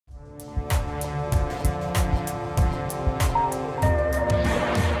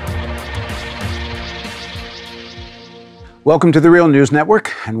Welcome to the Real News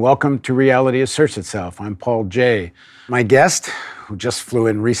Network, and welcome to Reality Asserts Itself. I'm Paul J. My guest, who just flew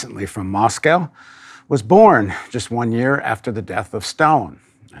in recently from Moscow, was born just 1 year after the death of Stalin,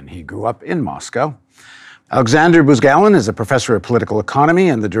 and he grew up in Moscow. Alexander Buzgalin is a professor of political economy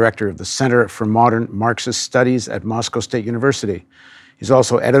and the director of the Center for Modern Marxist Studies at Moscow State University. He's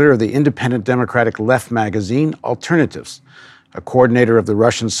also editor of the independent democratic left magazine, Alternatives, a coordinator of the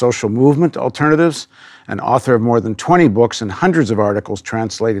Russian social movement Alternatives, and author of more than 20 books and hundreds of articles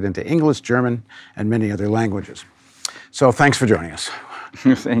translated into English, German, and many other languages. So thanks for joining us.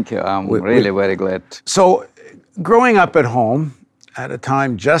 Thank you. I'm really very glad. So growing up at home at a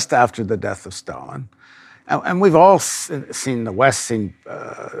time just after the death of Stalin, and we've all seen the West, seen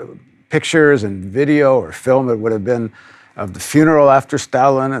pictures and video or film that would have been of the funeral after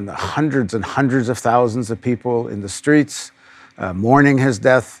Stalin and the hundreds and hundreds of thousands of people in the streets mourning his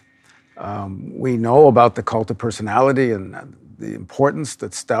death. We know about the cult of personality and the importance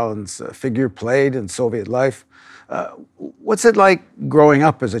that Stalin's figure played in Soviet life. What's it like growing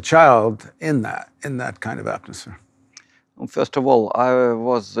up as a child in that kind of atmosphere? First of all, I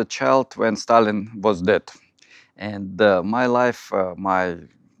was a child when Stalin was dead. And my life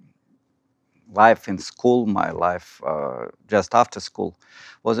in school, my life just after school,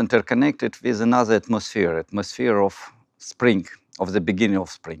 was interconnected with another atmosphere of spring, of the beginning of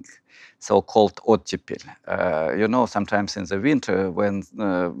spring, so-called ottepel. You know, sometimes in the winter, when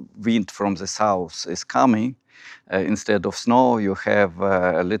wind from the south is coming, instead of snow, you have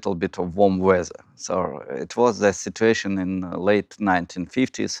a little bit of warm weather. So it was the situation in late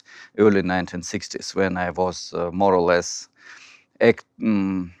 1950s, early 1960s, when I was more or less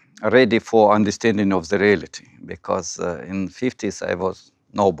ready for understanding of the reality, because in the 50s I was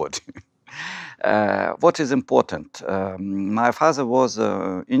nobody. What is important? My father was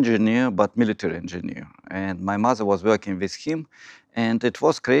an engineer, but military engineer, and my mother was working with him, and it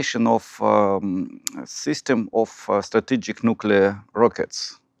was creation of a system of strategic nuclear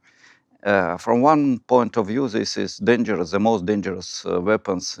rockets. From one point of view, this is dangerous, the most dangerous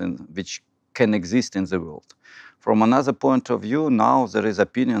weapons which can exist in the world. From another point of view, now there is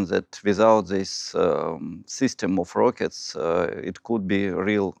opinion that without this system of rockets, it could be a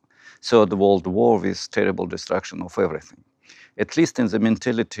real Third World War with terrible destruction of everything. At least in the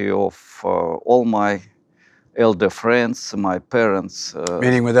mentality of all my elder friends, my parents.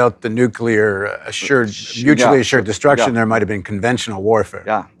 Meaning without the nuclear mutually assured destruction, there might have been conventional warfare.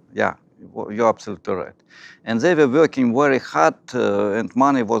 Yeah, you're absolutely right. And they were working very hard, and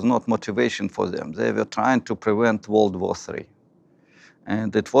money was not motivation for them. They were trying to prevent World War III.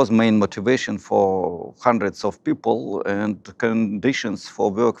 And it was main motivation for hundreds of people, and conditions for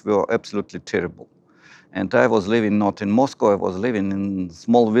work were absolutely terrible. And I was living not in Moscow, I was living in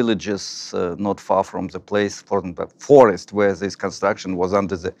small villages not far from the place, from the forest where this construction was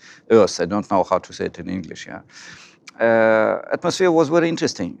under the earth. I don't know how to say it in English, yeah. Atmosphere was very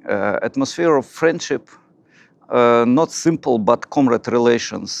interesting. Atmosphere of friendship, not simple but comrade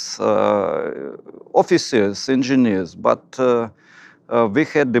relations, officers, engineers, but we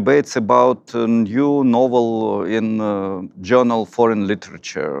had debates about a new novel in journal Foreign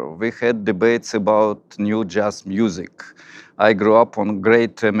Literature. We had debates about new jazz music. I grew up on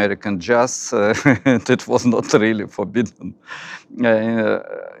great American jazz, and it was not really forbidden.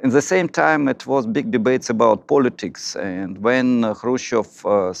 In the same time, it was big debates about politics. And when Khrushchev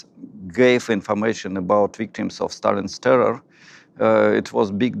gave information about victims of Stalin's terror, it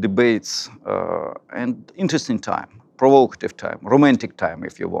was big debates and interesting time. Provocative time, romantic time,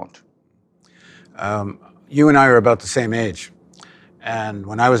 if you want. You and I are about the same age. And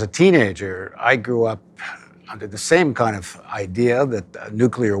when I was a teenager, I grew up under the same kind of idea that a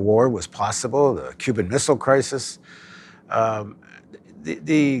nuclear war was possible, the Cuban Missile Crisis.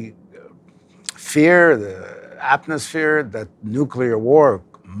 The fear, the atmosphere that nuclear war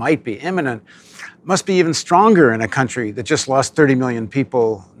might be imminent must be even stronger in a country that just lost 30 million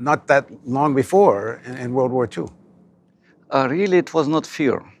people not that long before in World War II. Really, it was not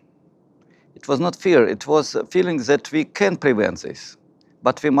fear. It was not fear. It was a feeling that we can prevent this,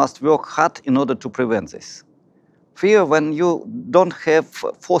 but we must work hard in order to prevent this. Fear when you don't have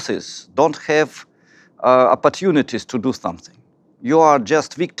forces, don't have opportunities to do something. You are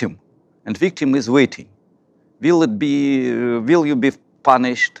just victim, and victim is waiting. Will you be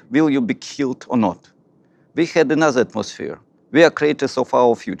punished? Will you be killed or not? We had another atmosphere. We are creators of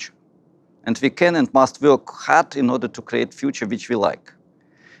our future. And we can and must work hard in order to create future which we like.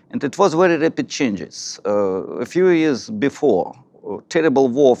 And it was very rapid changes. A few years before, terrible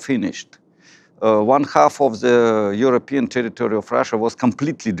war finished. One half of the European territory of Russia was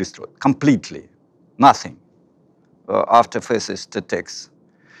completely destroyed, completely, nothing. after fascist attacks.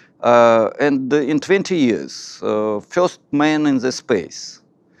 And in 20 years, first man in the space,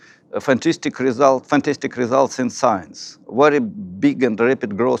 fantastic results in science, very big and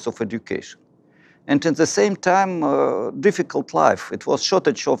rapid growth of education. And at the same time, difficult life. It was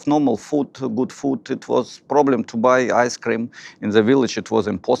shortage of normal food, good food. It was problem to buy ice cream. In the village, it was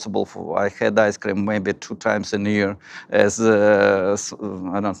impossible. I had ice cream maybe 2 times a year as, I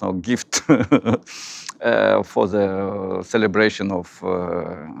don't know, gift for the celebration of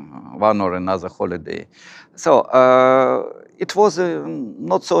one or another holiday. So it was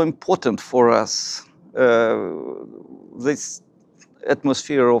not so important for us, this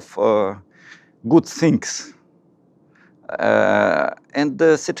atmosphere of good things. And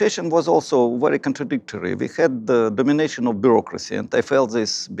the situation was also very contradictory. We had the domination of bureaucracy, and I felt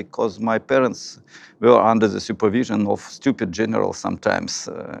this because my parents were under the supervision of stupid generals sometimes,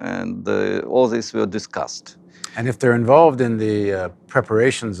 and all this were discussed. And if they're involved in the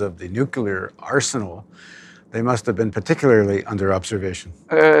preparations of the nuclear arsenal, they must have been particularly under observation.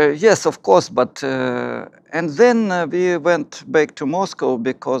 Yes, of course, but and then we went back to Moscow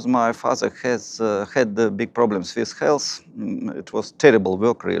because my father has had big problems with health. It was terrible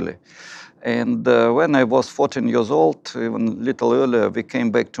work, really. And when I was 14 years old, even a little earlier, we came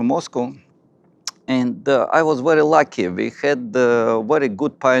back to Moscow. And I was very lucky. We had a very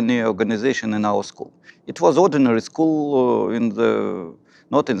good pioneer organization in our school. It was ordinary school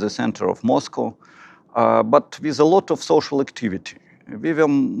not in the center of Moscow, but with a lot of social activity.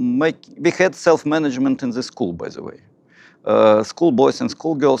 We had self-management in the school, by the way. Schoolboys and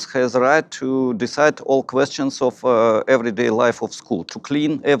schoolgirls has the right to decide all questions of everyday life of school. To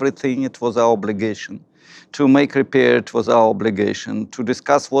clean everything, it was our obligation. To make repair, it was our obligation. To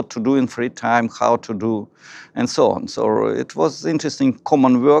discuss what to do in free time, how to do, and so on. So it was interesting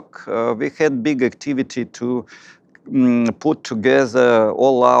common work. We had big activity to put together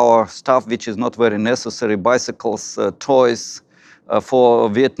all our stuff which is not very necessary, bicycles, toys for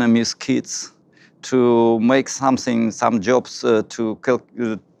Vietnamese kids, to make something, some jobs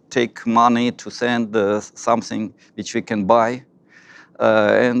to take money to send something which we can buy.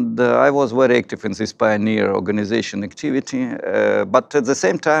 And I was very active in this pioneer organization activity. But at the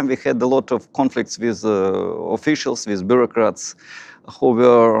same time, we had a lot of conflicts with officials, with bureaucrats, who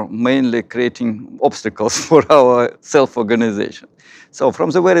were mainly creating obstacles for our self-organization. So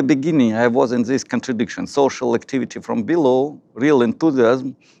from the very beginning, I was in this contradiction: social activity from below, real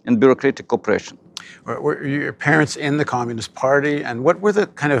enthusiasm, and bureaucratic oppression. Were your parents in the Communist Party? And what were the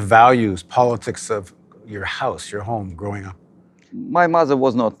kind of values, politics of your house, your home, growing up? My mother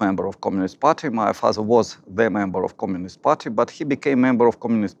was not member of Communist Party. My father was the member of Communist Party, but he became member of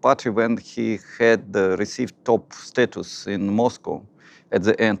Communist Party when he had received top status in Moscow at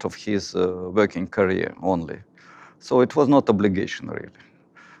the end of his working career only. So it was not obligation, really.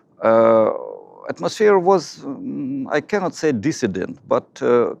 Atmosphere was, I cannot say dissident, but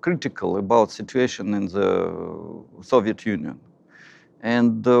critical about situation in the Soviet Union.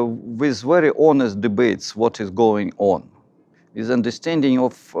 And with very honest debates what is going on, with understanding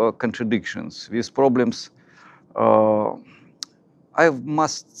of contradictions, with problems. I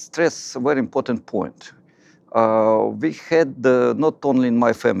must stress a very important point. We had, not only in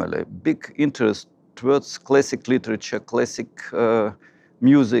my family, big interest towards classic literature, classic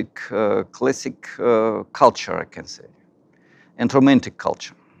music, classic culture, I can say, and romantic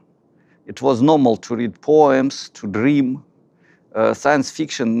culture. It was normal to read poems, to dream, science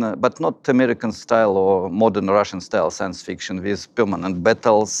fiction, but not American style or modern Russian style science fiction with permanent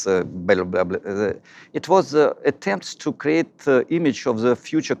battles, blah, blah, blah. It was attempts to create the image of the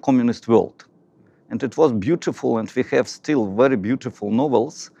future communist world. And it was beautiful, and we have still very beautiful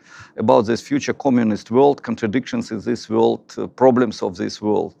novels about this future communist world, contradictions in this world, problems of this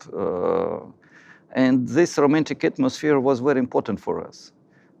world. And this romantic atmosphere was very important for us.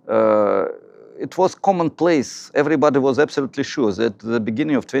 It was commonplace. Everybody was absolutely sure that the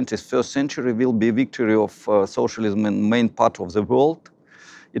beginning of 21st century will be victory of socialism in main part of the world.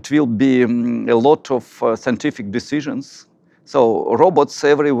 It will be a lot of scientific decisions. So robots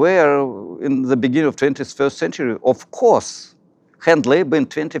everywhere in the beginning of 21st century, of course. Hand labor in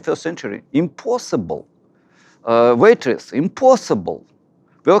 21st century, impossible. Waitress, impossible.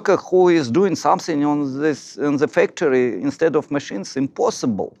 Worker who is doing something on in the factory instead of machines,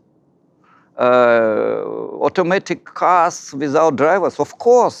 impossible. Automatic cars without drivers, of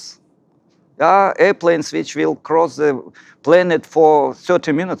course. Airplanes which will cross the planet for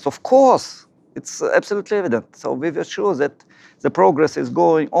 30 minutes, of course. It's absolutely evident. So we were sure that the progress is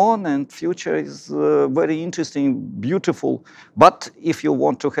going on and future is very interesting, beautiful. But if you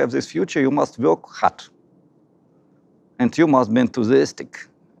want to have this future, you must work hard. and you must be enthusiastic.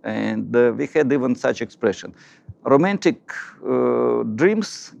 And we had even such expression. Romantic dreams,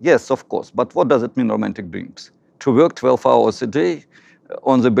 yes, of course, but what does it mean, romantic dreams? To work 12 hours a day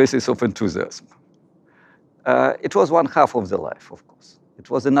on the basis of enthusiasm. It was one half of the life, of course. It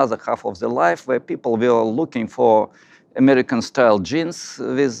was another half of the life where people were looking for American-style jeans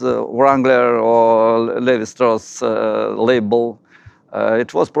with Wrangler or Levi-Strauss label.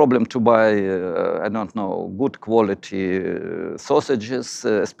 It was problem to buy, I don't know, good quality sausages,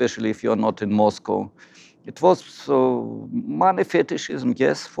 especially if you're not in Moscow. It was money fetishism,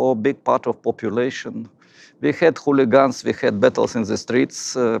 yes, for a big part of population. We had hooligans, we had battles in the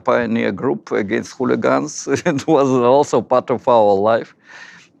streets, pioneer group against hooligans. It was also part of our life.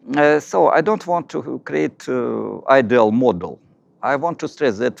 So I don't want to create ideal model. I want to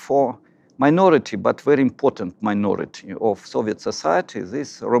stress that for minority, but very important minority of Soviet society,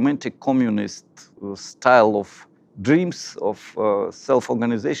 this romantic communist style of dreams of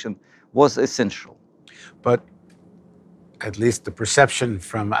self-organization was essential. But at least the perception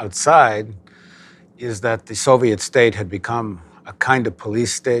from outside is that the Soviet state had become a kind of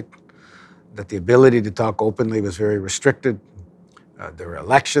police state, that the ability to talk openly was very restricted. There were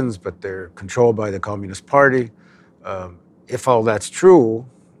elections, but they're controlled by the Communist Party. If all that's true,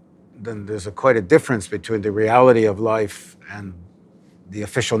 then there's quite a difference between the reality of life and the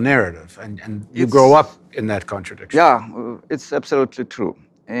official narrative. And you grow up in that contradiction. Yeah, it's absolutely true.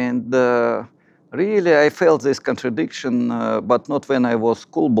 And really, I felt this contradiction, but not when I was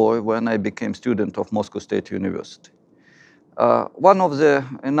schoolboy, when I became student of Moscow State University. One of the,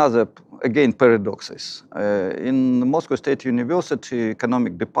 another, again, paradoxes. In Moscow State University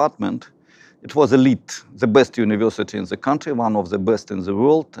economic department, it was elite, the best university in the country, one of the best in the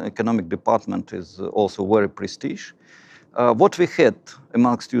world. Economic department is also very prestige. What we had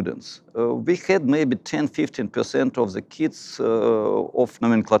among students, we had maybe 10–15% of the kids of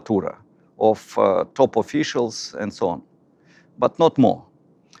nomenclatura, of top officials and so on, but not more.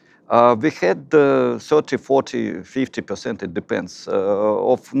 We had 30, 40, 50%, it depends,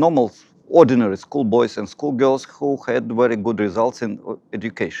 of normal, ordinary schoolboys and schoolgirls who had very good results in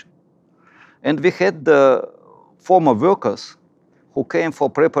education. And we had former workers who came for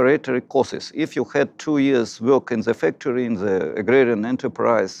preparatory courses. If you had 2 years work in the factory, in the agrarian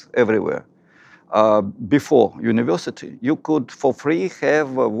enterprise, everywhere, before university, you could, for free,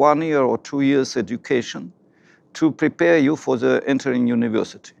 have 1 year or 2 years education to prepare you for the entering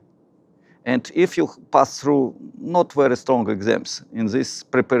university. And if you pass through not very strong exams in this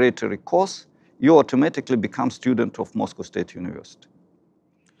preparatory course, you automatically become student of Moscow State University.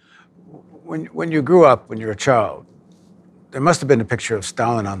 When you grew up, when you were a child, there must have been a picture of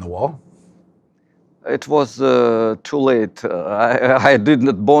Stalin on the wall. It was too late. I did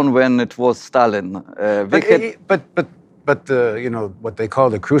not born when it was Stalin. But you know, what they call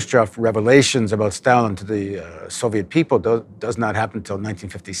the Khrushchev revelations about Stalin to the Soviet people does not happen until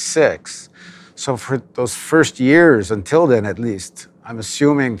 1956. So for those first years, until then at least, I'm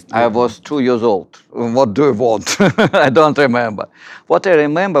assuming... I was 2 years old. What do you want? I don't remember. What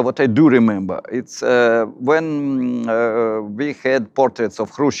I do remember, it's when we had portraits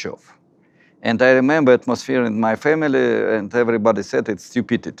of Khrushchev. And I remember atmosphere in my family, and everybody said it's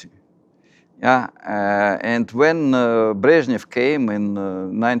stupidity. Yeah, and when Brezhnev came in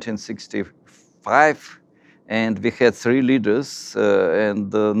 1965, and we had 3 leaders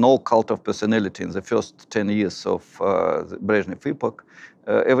and no cult of personality in the first 10 years of the Brezhnev epoch,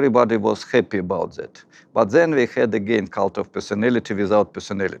 everybody was happy about that. But then we had again cult of personality without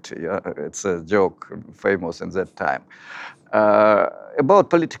personality. Yeah? It's a joke famous in that time. About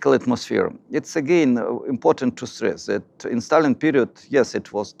political atmosphere, it's again important to stress that in Stalin period, yes,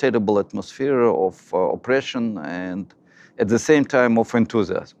 it was terrible atmosphere of oppression and at the same time of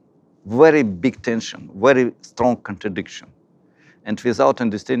enthusiasm. Very big tension, very strong contradiction. And without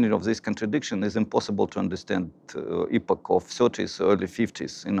understanding of this contradiction, it's impossible to understand epoch of 30s, early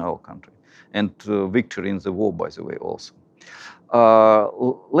 50s in our country. And victory in the war, by the way, also.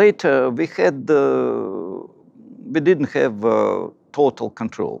 Later, we didn't have total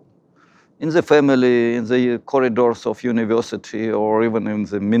control. In the family, in the corridors of university, or even in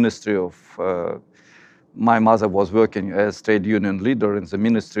the ministry of, my mother was working as trade union leader in the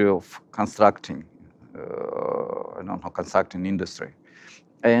ministry of constructing, I don't know, constructing industry.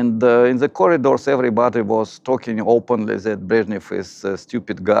 And in the corridors, everybody was talking openly that Brezhnev is a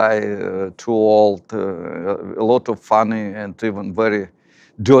stupid guy, too old, a lot of funny and even very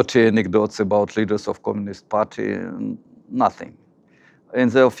dirty anecdotes about leaders of Communist Party, nothing. In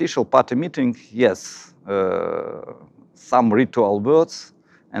the official party meeting, yes, some ritual words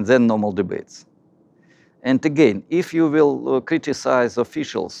and then normal debates. And again, if you will criticize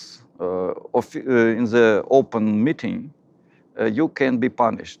officials in the open meeting, you can be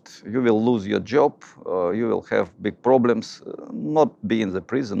punished. You will lose your job. You will have big problems. Not be in the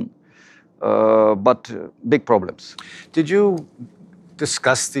prison, but big problems. Did you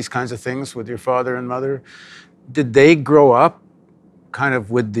discuss these kinds of things with your father and mother? Did they grow up kind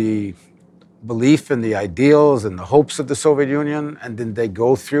of with the belief in the ideals and the hopes of the Soviet Union, and did they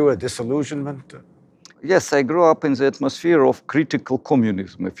go through a disillusionment? Yes, I grew up in the atmosphere of critical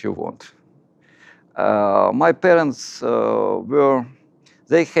communism, if you want. My parents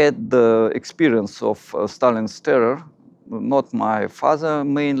they had the experience of Stalin's terror. Not my father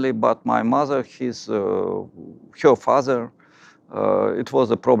mainly, but my mother, her father. It was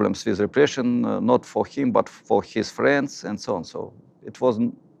the problems with repression, not for him, but for his friends and so on. So it was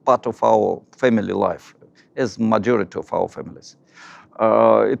part of our family life, as majority of our families.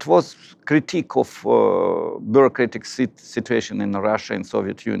 It was critique of bureaucratic situation in Russia and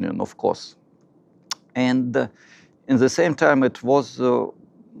Soviet Union, of course. And in the same time, it was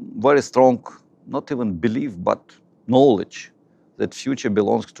very strong, not even belief, but knowledge that future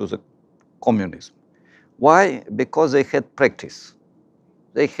belongs to the communism. Why? Because they had practice.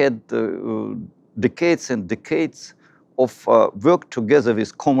 They had decades and decades of work together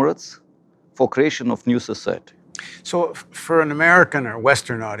with comrades for creation of new society. So for an American or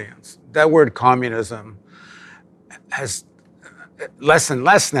Western audience, that word communism has less and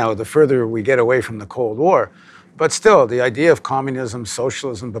less now the further we get away from the Cold War. But still, the idea of communism,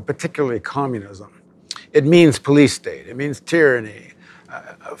 socialism, but particularly communism, it means police state, it means tyranny.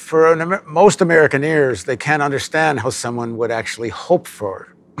 For most American ears, they can't understand how someone would actually hope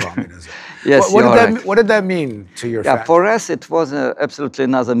for communism. Yes, what did that mean to your family? For us, it was absolutely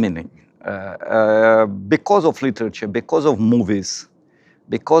another meaning. Because of literature, because of movies,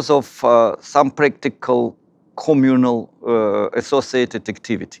 because of some practical communal associated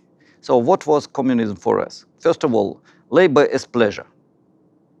activity. So what was communism for us? First of all, labor as pleasure.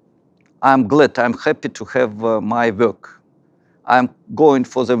 I'm glad, I'm happy to have my work. I'm going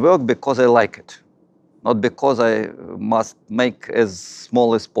for the work because I like it, not because I must make as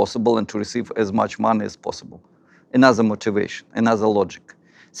small as possible and to receive as much money as possible. Another motivation, another logic.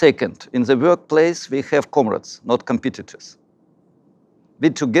 Second, in the workplace, we have comrades, not competitors.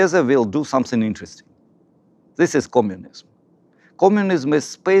 We together will do something interesting. This is communism. Communism is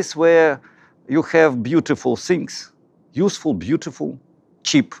space where you have beautiful things, useful, beautiful,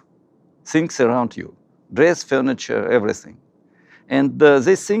 cheap things around you. Dress, furniture, everything. And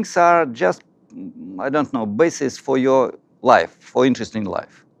these things are just, I don't know, basis for your life, for interesting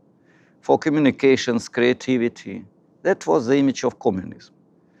life, for communications, creativity. That was the image of communism.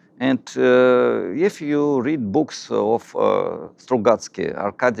 And if you read books of Strugatsky,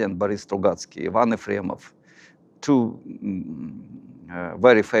 Arkady and Boris Strugatsky, Ivan Efremov, two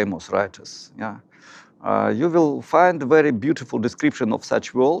very famous writers, you will find a very beautiful description of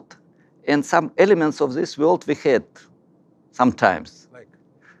such world, and some elements of this world we had sometimes.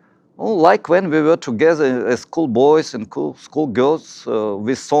 Like when we were together as schoolboys and schoolgirls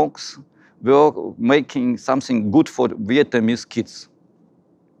with songs, we were making something good for Vietnamese kids.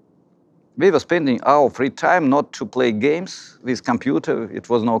 We were spending our free time not to play games with computer. It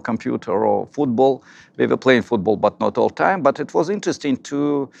was no computer or football. We were playing football, but not all time. But it was interesting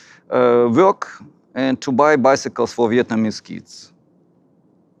to work and to buy bicycles for Vietnamese kids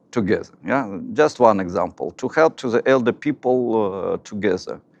together. Just one example. To help to the elder people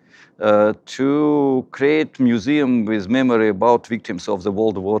together. To create museum with memory about victims of the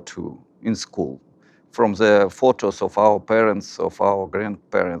World War II in school, from the photos of our parents, of our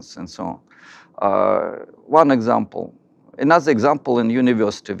grandparents, and so on. One example. Another example in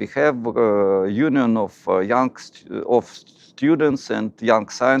university, we have a union of students and young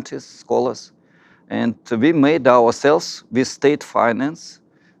scientists, scholars, and we made ourselves with state finance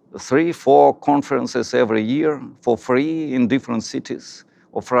 3-4 conferences every year for free in different cities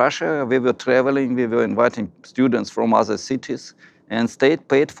of Russia. We were traveling, we were inviting students from other cities, and state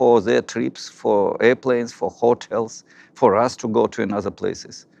paid for their trips, for airplanes, for hotels, for us to go to other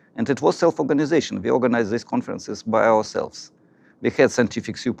places. And it was self-organization. We organized these conferences by ourselves. We had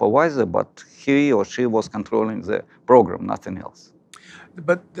scientific supervisor, but he or she was controlling the program, nothing else.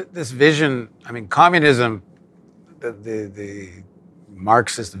 But this vision, I mean, communism, the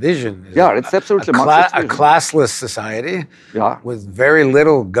Marxist vision is it's absolutely Marxist vision. A classless society with very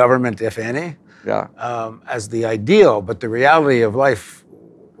little government, if any, as the ideal, but the reality of life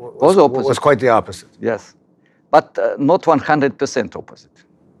was quite the opposite. Yes, but not 100% opposite.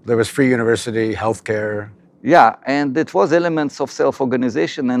 There was free university, healthcare. And it was elements of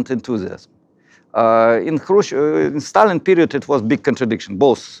self-organization and enthusiasm. In Stalin period, it was big contradiction,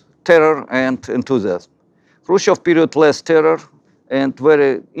 both terror and enthusiasm. Khrushchev period, less terror and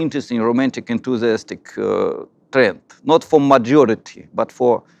very interesting romantic enthusiastic trend, not for majority, but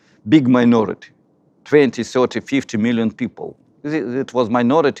for big minority, 20, 30, 50 million people. It was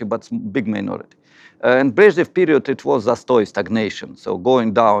minority, but big minority. And Brezhnev period, it was zastoy, stagnation, so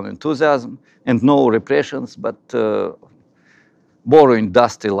going down enthusiasm and no repressions, but boring,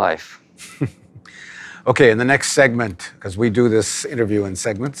 dusty life. Okay, in the next segment, because we do this interview in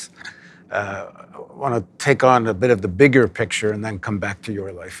segments, I want to take on a bit of the bigger picture and then come back to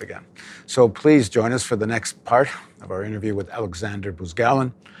your life again. So please join us for the next part of our interview with Alexander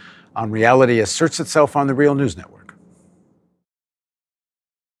Buzgalin on Reality Asserts Itself on the Real News Network.